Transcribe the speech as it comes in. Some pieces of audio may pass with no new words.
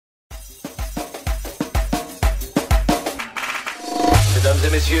Mesdames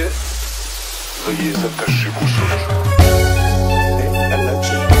et messieurs, veuillez attacher vos choses.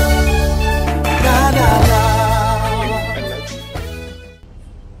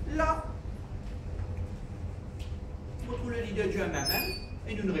 Là, on trouve le leader du MMM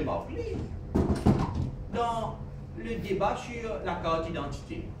et nous ne remarquons plus dans le débat sur la carte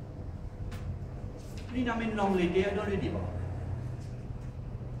d'identité. Il amène l'Angleterre dans le débat.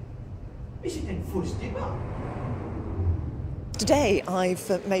 Mais c'est un faux débat. Today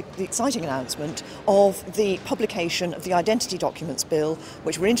I've made the exciting announcement of the publication of the Identity Documents Bill,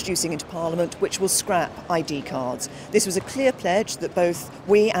 which we're introducing into Parliament, which will scrap ID cards. This was a clear pledge that both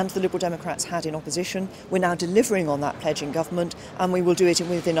we and the Liberal Democrats had in opposition. We're now delivering on that pledge in government, and we will do it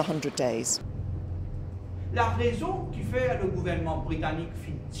within 100 days. La raison qui fait le gouvernement britannique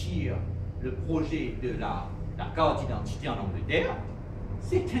tire le projet de la carte d'identité en Angleterre,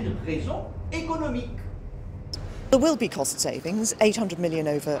 c'est une raison économique. There will be cost savings, 800 million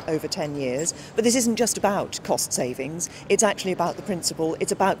over 10 years, but this isn't just about cost savings, it's actually about the principle,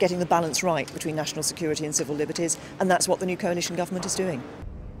 it's about getting the balance right between national security and civil liberties, and that's what the new coalition government is doing.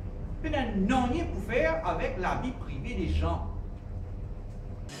 Il n'y a rien pour faire avec la vie privée des gens.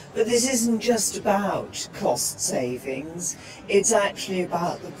 But this isn't just about cost savings, it's actually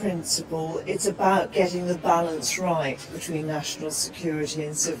about the principle, it's about getting the balance right between national security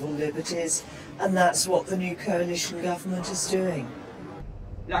and civil liberties, and that's what the new coalition government is doing.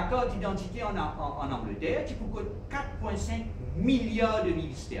 La carte d'identité en Angleterre, qui coûte 4,5 milliards de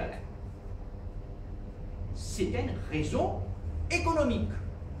livres sterling. C'est une raison économique.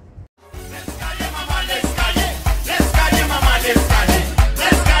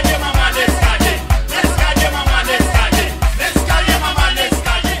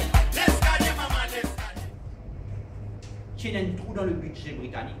 S'il y a un trou dans le budget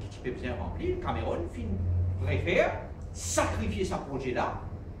britannique qui peut bien remplir, Cameron préfère sacrifier ce projet-là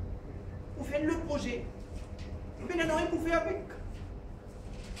pour faire le projet. Mais il n'y a rien pour faire avec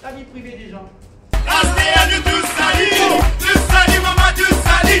la vie privée des gens.